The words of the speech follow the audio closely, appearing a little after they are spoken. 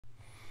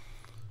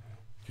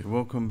Okay,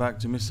 welcome back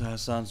to Mr.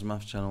 Hassan's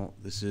Math Channel.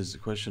 This is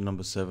question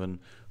number 7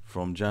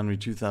 from January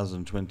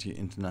 2020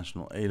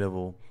 International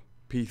A-Level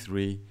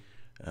P3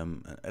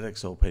 an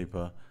Edexcel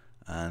paper,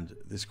 and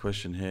this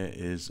question here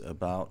is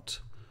about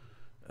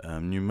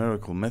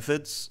numerical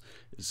methods.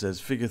 It says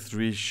figure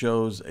 3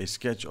 shows a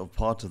sketch of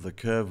part of the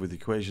curve with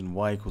equation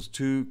y equals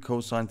 2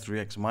 cosine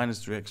 3x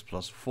minus 3x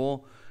plus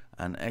 4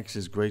 and x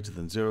is greater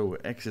than 0,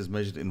 where x is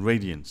measured in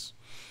radians.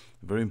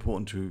 Very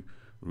important to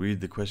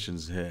read the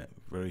questions here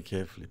very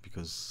carefully,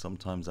 because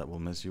sometimes that will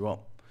mess you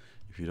up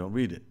if you don't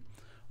read it.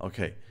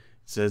 Okay, it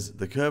says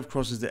the curve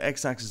crosses the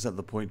x-axis at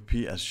the point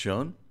P as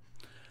shown,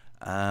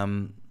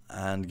 and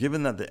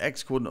given that the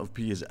x-coordinate of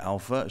P is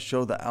alpha,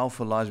 show that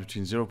alpha lies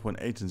between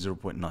 0.8 and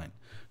 0.9.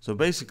 So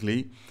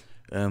basically,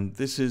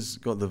 this has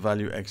got the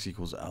value x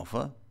equals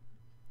alpha,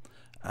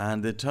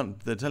 and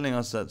they're telling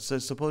us that,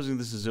 supposing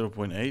this is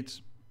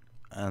 0.8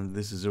 and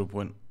this is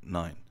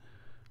 0.9.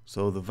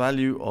 So the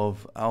value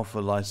of alpha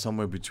lies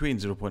somewhere between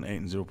 0.8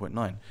 and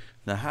 0.9.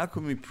 Now, how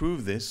can we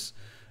prove this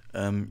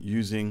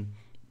using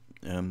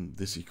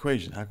this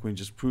equation? How can we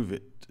just prove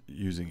it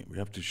using it? We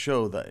have to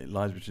show that it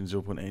lies between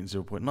 0.8 and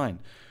 0.9.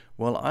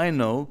 Well, I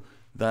know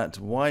that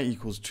y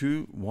equals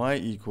 2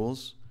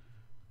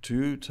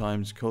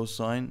 times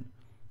cosine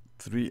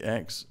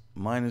 3x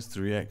minus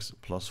 3x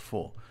plus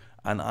 4.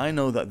 And I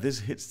know that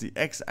this hits the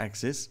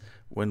x-axis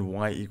when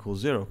y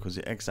equals 0, because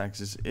the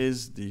x-axis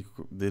is the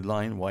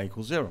line y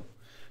equals 0.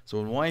 So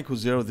when y equals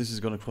 0, this is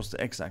going to cross the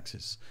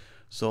x-axis.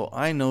 So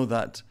I know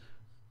that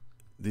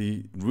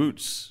the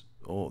roots,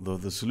 or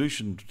the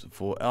solution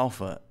for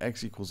alpha,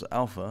 x equals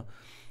alpha,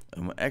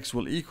 x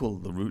will equal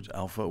the root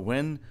alpha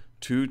when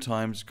 2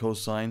 times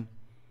cosine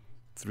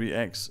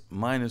 3x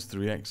minus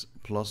 3x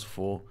plus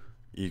 4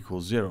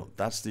 equals 0.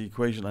 That's the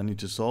equation I need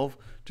to solve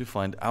to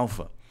find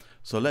alpha.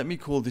 So let me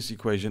call this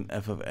equation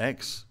f of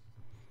x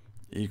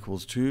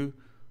equals 2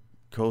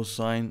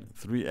 cosine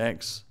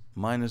 3x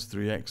minus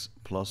 3x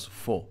plus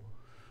 4.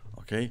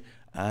 Okay,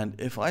 and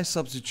if I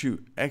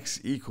substitute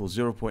x equals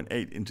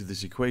 0.8 into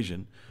this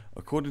equation,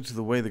 according to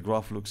the way the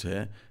graph looks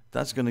here,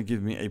 that's going to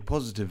give me a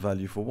positive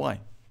value for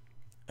y.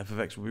 F of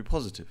x will be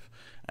positive.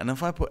 And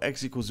if I put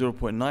x equals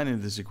 0.9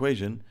 in this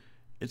equation,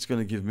 it's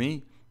going to give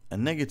me a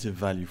negative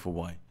value for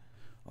y.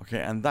 Okay,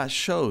 and that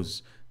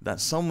shows that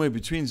somewhere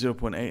between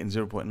 0.8 and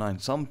 0.9,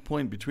 some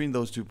point between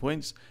those 2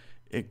 points,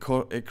 it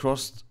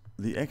crossed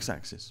the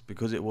x-axis,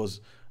 because it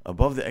was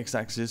above the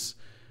x-axis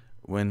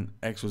when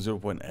x was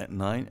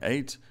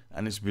 0.98,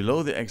 and it's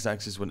below the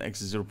x-axis when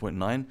x is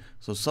 0.9.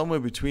 So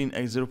somewhere between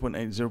 0.8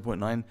 and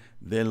 0.9,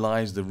 there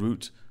lies the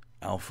root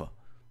alpha.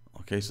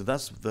 Okay, so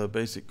that's the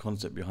basic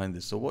concept behind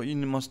this. So what you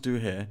must do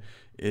here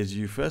is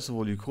first of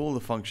all, you call the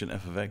function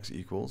f of x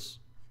equals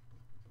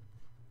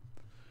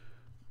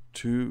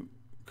 2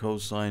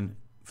 cosine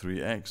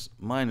 3x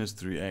minus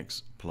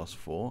 3x plus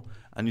 4,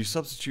 and you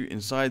substitute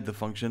inside the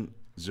function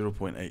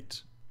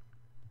 0.8,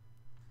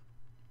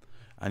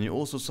 and you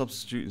also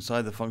substitute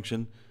inside the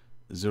function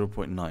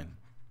 0.9,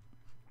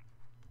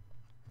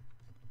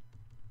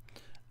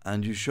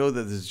 and you show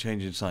that there's a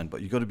change in sign.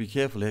 But you've got to be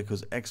careful here,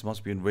 because x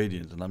must be in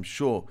radians, and I'm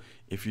sure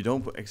if you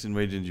don't put x in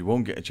radians, you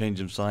won't get a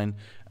change in sign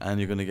and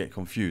you're going to get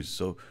confused.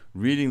 So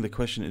reading the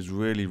question is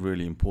really,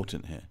 really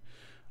important here.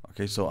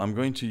 Okay, so I'm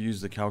going to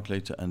use the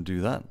calculator and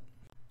do that.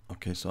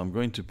 Okay, so I'm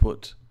going to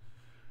put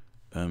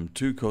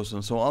 2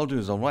 cosine. So what I'll do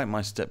is I'll write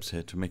my steps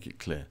here to make it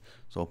clear.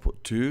 So I'll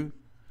put 2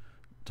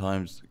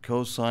 times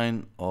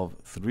cosine of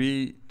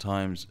 3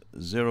 times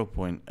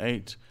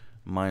 0.8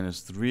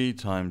 minus 3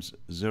 times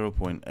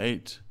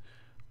 0.8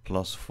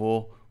 plus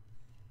 4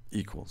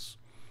 equals.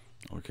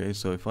 Okay,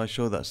 so if I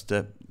show that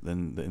step,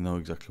 then they know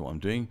exactly what I'm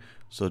doing.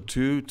 So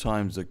 2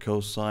 times the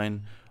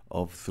cosine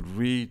of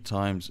 3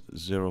 times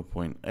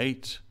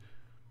 0.8,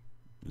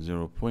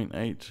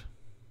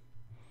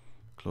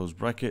 close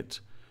bracket,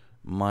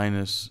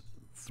 minus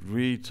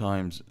 3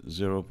 times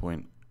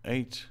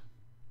 0.8,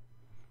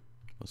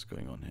 what's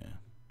going on here,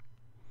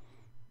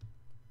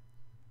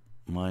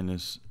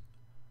 minus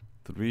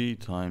 3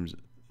 times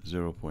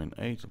 0.8,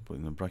 I'll put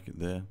in the bracket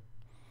there,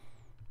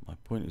 my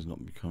point is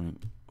not becoming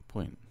a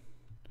point,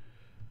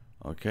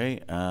 okay,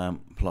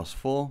 plus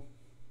 4,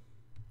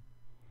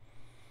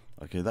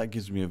 okay, that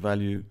gives me a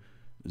value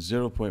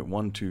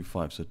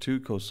 0.125, so 2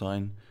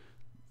 cosine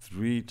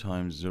 3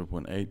 times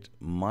 0.8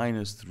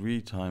 minus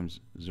 3 times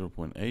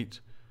 0.8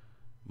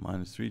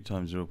 minus 3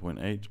 times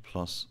 0.8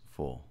 plus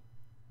 4.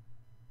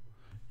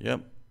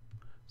 Yep,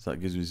 so that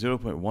gives me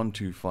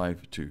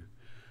 0.1252.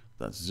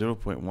 That's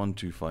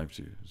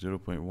 0.1252.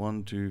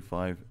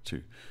 0.1252.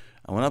 And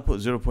when I put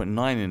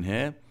 0.9 in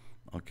here,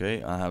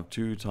 okay, I have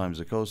 2 times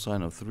the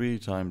cosine of 3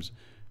 times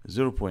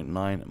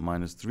 0.9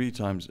 minus 3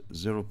 times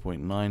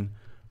 0.9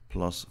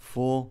 plus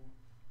 4.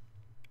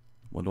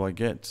 What do I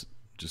get?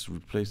 Just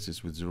replace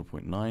this with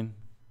 0.9,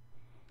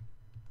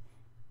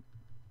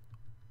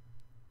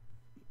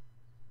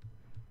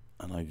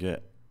 and I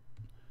get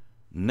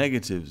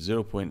negative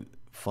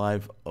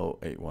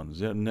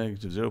 0.5081,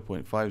 negative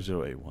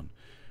 0.5081,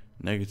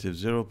 negative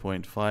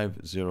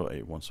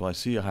 0.5081. So I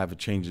see I have a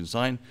change in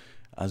sign,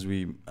 as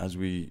we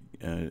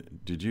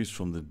deduced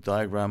from the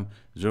diagram,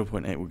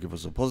 0.8 will give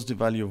us a positive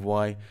value of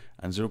y,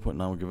 and 0.9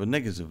 will give a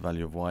negative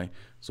value of y.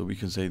 So we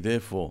can say,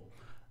 therefore,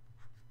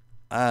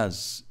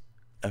 as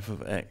f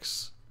of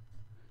x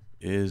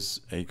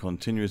is a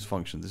continuous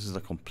function, this is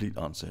a complete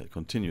answer here.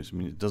 Continuous, I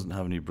mean it doesn't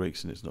have any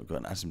breaks in it, it's not got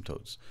an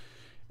asymptotes.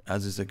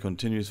 As is a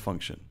continuous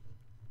function,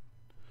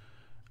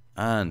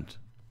 and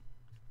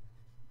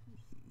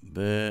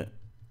there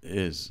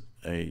is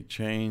a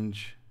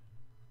change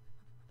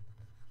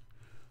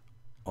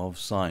of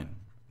sign.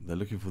 They're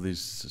looking for this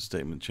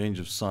statement, change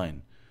of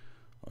sign,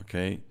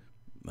 okay,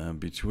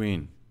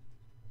 between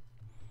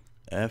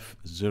f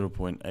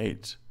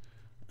 0.8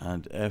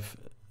 and f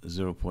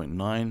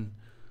 0.9.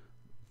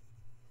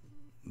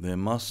 there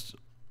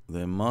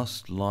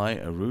must lie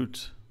a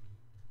root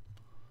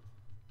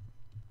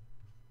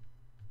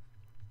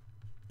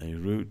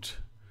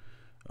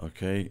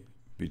okay,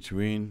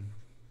 between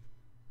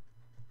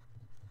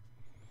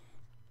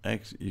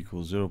x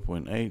equals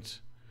 0.8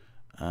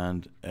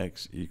 and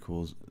x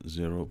equals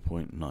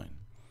 0.9.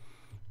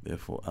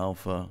 Therefore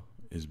alpha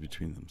is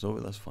between them. So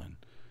that's fine.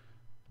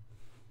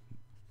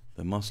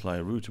 There must lie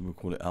a root, and we'll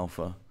call it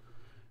alpha,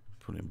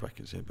 put it in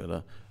brackets here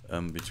better,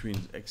 between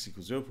x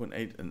equals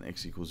 0.8 and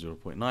x equals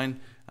 0.9,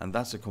 and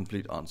that's a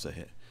complete answer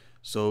here.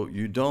 So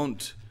you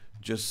don't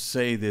just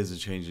say there's a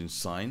change in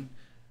sign,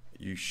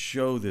 you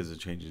show there's a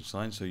change in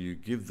sign. So you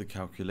give the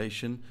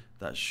calculation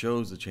that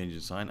shows the change in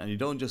sign, and you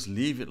don't just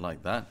leave it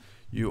like that,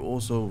 you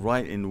also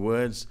write in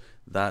words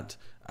that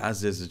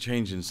as there's a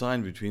change in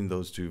sign between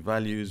those two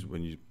values,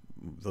 when you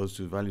those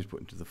two values put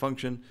into the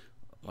function,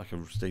 like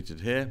I've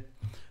stated here,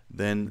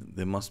 then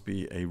there must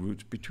be a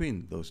root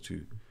between those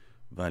two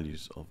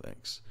values of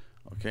x.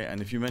 Okay,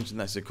 and if you mention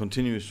that's a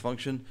continuous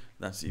function,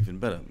 that's even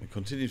better. A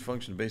continuous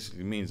function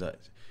basically means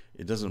that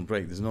it doesn't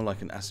break. There's no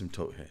like an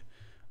asymptote here.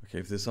 Okay,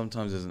 if there's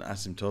sometimes there's an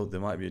asymptote,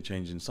 there might be a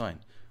change in sign.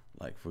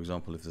 Like for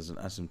example, if there's an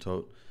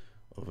asymptote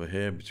over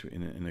here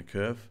between in a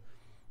curve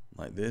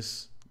like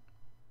this,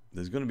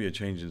 there's going to be a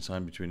change in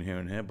sign between here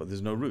and here, but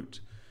there's no root.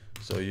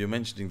 So you're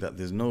mentioning that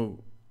there's no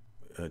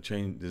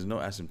change, there's no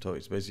asymptote.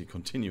 It's basically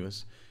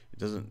continuous. It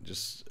doesn't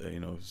just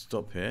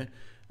stop here.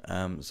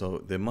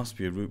 So there must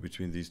be a root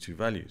between these two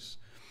values.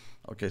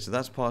 Okay, so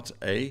that's part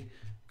A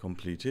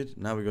completed.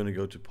 Now we're going to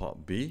go to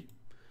part B.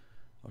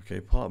 Okay,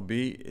 part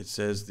B, it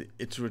says the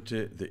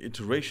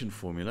iteration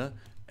formula,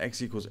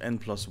 x equals n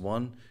plus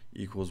 1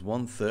 equals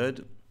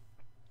 1/3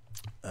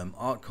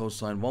 arc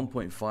cosine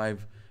 1.5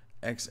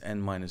 xn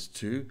minus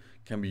 2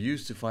 can be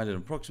used to find an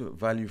approximate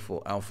value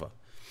for alpha.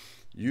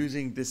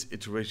 Using this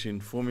iteration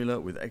formula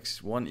with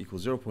x1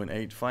 equals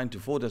 0.8, find to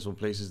 4 decimal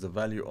places the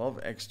value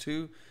of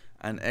x2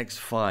 and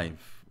x5.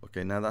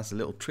 Okay, now that's a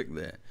little trick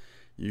there.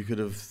 You could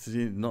have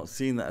not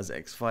seen that as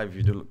x5 if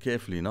you don't look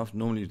carefully enough.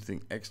 Normally you'd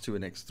think x2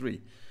 and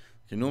x3.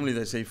 Okay, normally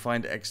they say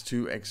find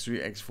x2,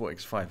 x3, x4,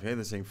 x5. Here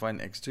they're saying find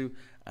x2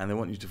 and they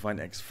want you to find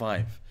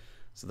x5.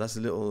 So that's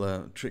a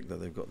little trick that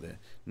they've got there.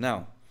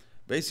 Now,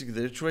 basically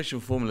the iteration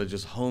formula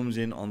just homes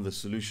in on the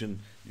solution.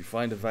 You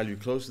find a value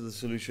close to the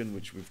solution,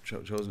 which we've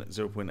chosen at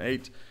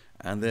 0.8,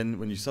 and then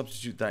when you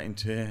substitute that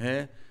into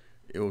here,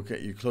 it will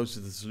get you close to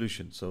the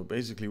solution. So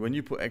basically when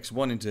you put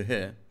x1 into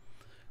here,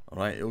 all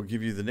right, it will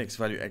give you the next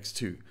value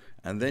x2,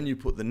 and then you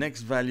put the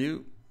next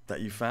value that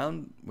you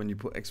found when you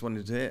put x1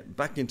 into here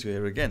back into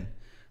here again.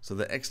 So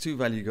the x2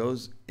 value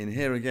goes in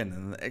here again,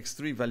 and the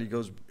x3 value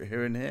goes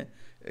here and here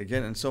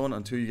again, and so on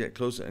until you get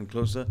closer and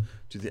closer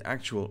to the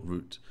actual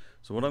root.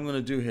 So what I'm going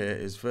to do here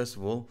is, first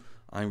of all,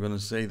 I'm going to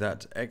say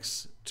that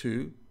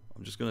x2,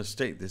 I'm just going to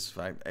state this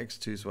fact,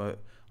 x2, so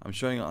I'm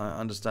showing I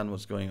understand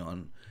what's going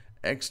on.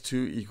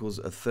 x2 equals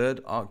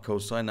 1/3 arc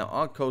cosine. Now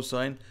arc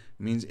cosine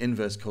means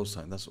inverse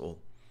cosine, that's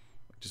all.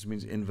 It just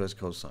means inverse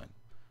cosine.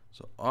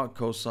 So arc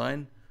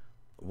cosine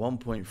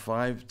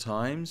 1.5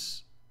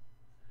 times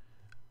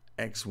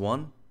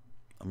x1,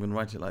 I'm going to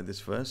write it like this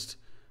first,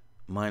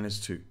 minus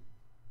 2.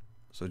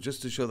 So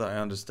just to show that I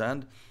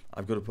understand,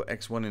 I've got to put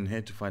x1 in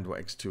here to find what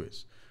x2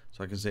 is.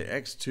 So I can say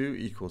x2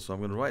 equals, so I'm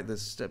going to write the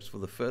steps for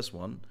the first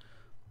one,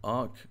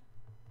 arc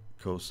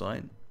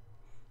cosine,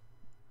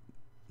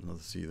 another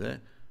c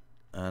there,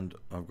 and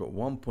I've got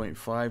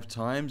 1.5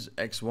 times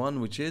x1,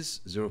 which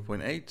is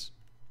 0.8.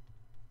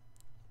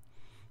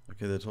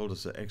 Okay, they told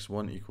us that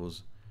x1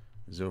 equals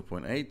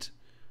 0.8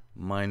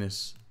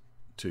 minus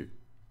 2.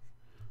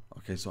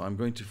 Okay, so I'm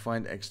going to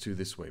find x2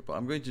 this way, but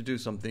I'm going to do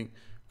something,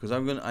 because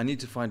I need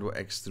to find what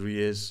x3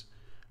 is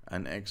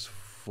and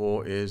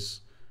x4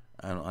 is,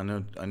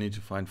 and I need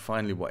to find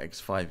finally what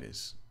x5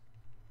 is.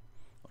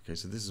 Okay,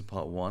 so this is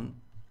part 1,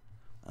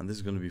 and this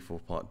is going to be for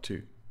part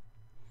 2.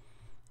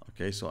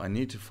 Okay, so I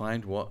need to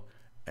find what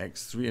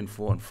x3 and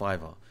 4 and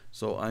 5 are.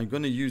 So I'm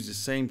going to use the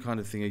same kind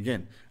of thing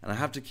again, and I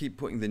have to keep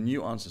putting the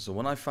new answer. So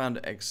when I found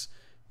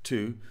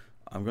x2,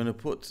 I'm going to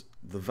put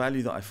the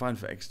value that I find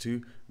for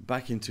x2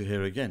 back into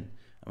here again.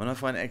 And when I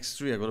find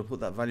x3, I've got to put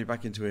that value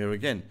back into here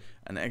again.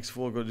 And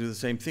x4, I've got to do the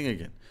same thing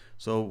again.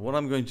 So what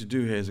I'm going to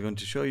do here is I'm going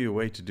to show you a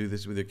way to do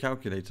this with your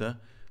calculator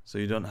so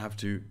you don't have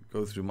to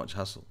go through much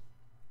hassle.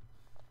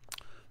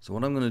 So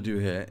what I'm going to do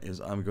here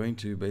is I'm going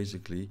to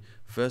basically,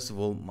 first of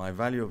all, my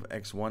value of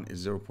x1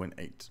 is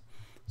 0.8.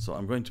 So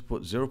I'm going to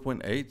put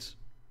 0.8.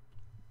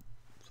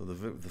 So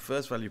the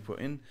first value put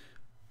in,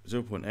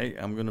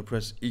 0.8, I'm going to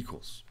press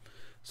equals.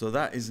 So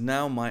that is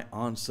now my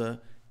answer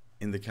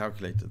in the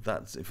calculator.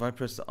 That's, if I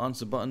press the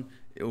answer button,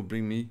 it will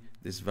bring me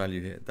this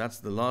value here. That's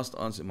the last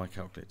answer in my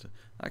calculator.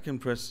 I can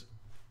press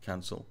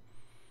cancel.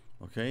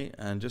 Okay,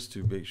 and just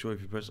to make sure,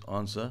 if you press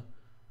answer,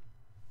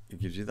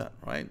 it gives you that,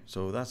 right?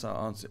 So that's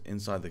our answer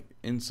inside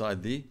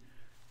the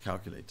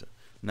calculator.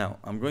 Now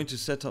I'm going to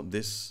set up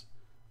this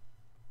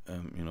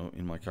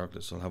in my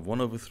calculator. So I'll have 1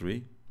 over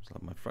 3. So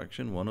I'll have my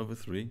fraction 1 over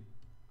 3.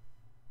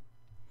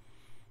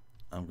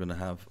 I'm going to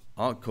have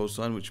arc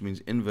cosine, which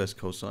means inverse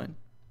cosine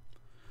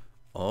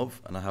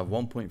of, and I have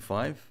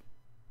 1.5,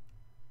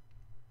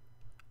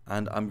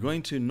 and I'm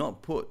going to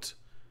not put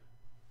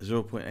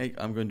 0.8,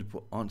 I'm going to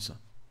put answer.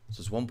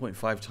 So it's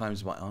 1.5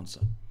 times my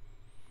answer.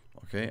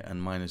 Okay,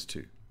 and minus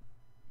 2.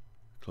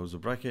 Close the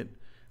bracket,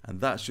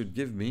 and that should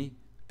give me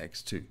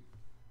x2.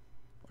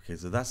 Okay,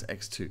 so that's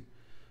x2.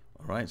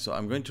 Alright, so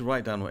I'm going to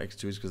write down what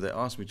x2 is because they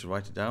asked me to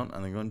write it down,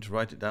 and I'm going to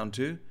write it down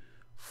to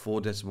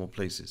 4 decimal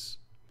places.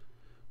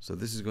 So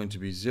this is going to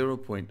be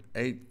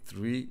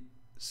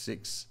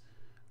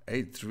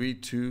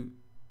 0.8368327,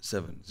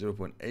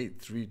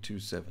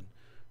 0.8327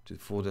 to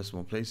 4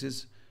 decimal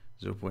places,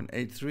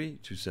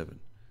 0.8327,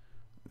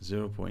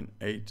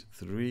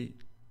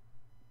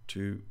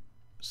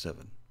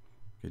 0.8327.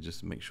 Okay,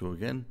 just to make sure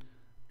again,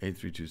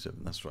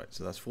 8327, that's right.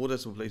 So that's 4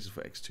 decimal places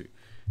for x2.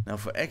 Now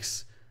for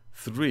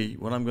x3,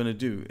 what I'm going to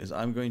do is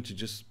I'm going to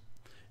just,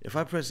 if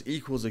I press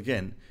equals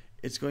again,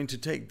 it's going to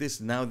take this.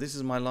 Now this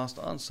is my last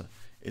answer.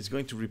 It's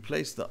going to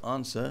replace the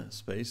answer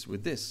space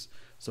with this.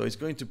 So it's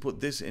going to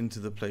put this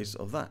into the place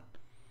of that.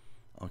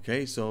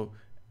 Okay, so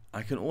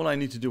all I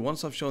need to do,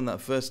 once I've shown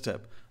that first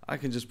step, I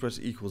can just press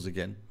equals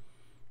again.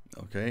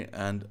 Okay,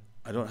 and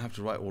I don't have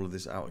to write all of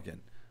this out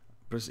again.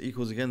 Press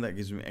equals again, that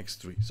gives me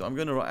x3. So I'm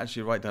going to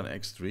actually write down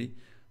x3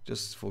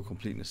 just for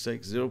completeness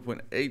sake,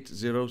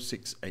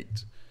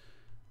 0.8068.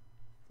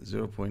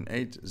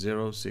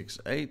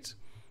 0.8068,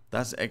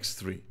 that's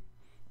x3.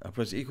 I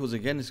press equals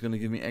again, it's going to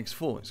give me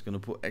x4. It's going to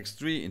put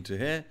x3 into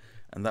here,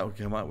 and that will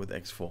come out with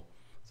x4.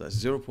 So that's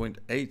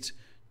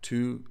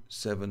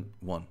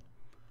 0.8271.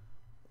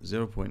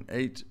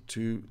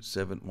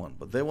 0.8271.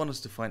 But they want us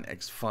to find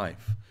x5.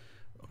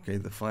 Okay,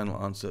 the final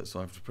answer. So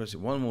I have to press it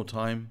one more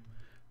time.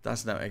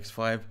 That's now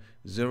x5,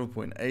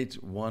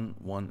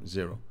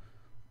 0.8110.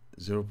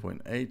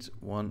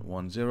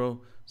 0.8110.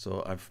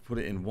 So I've put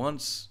it in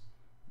once.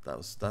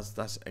 That's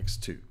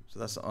x2. So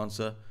that's the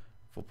answer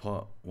for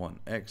part 1.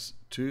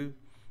 x2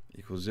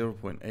 equals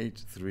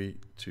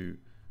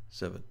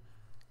 0.8327.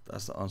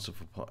 That's the answer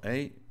for part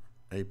A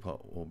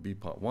part, or B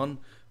part 1.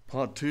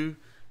 Part 2,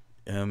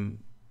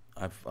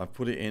 I've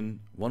put it in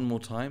one more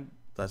time.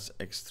 That's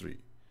x3.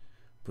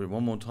 Put it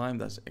one more time.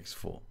 That's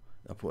x4.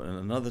 I put it in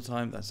another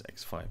time. That's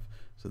x5.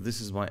 So this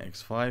is my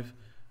x5,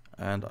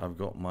 and I've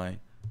got my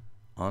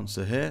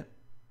answer here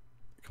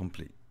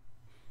complete.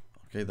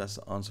 Okay, that's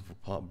the answer for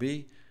part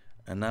B,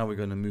 and now we're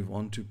going to move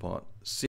on to part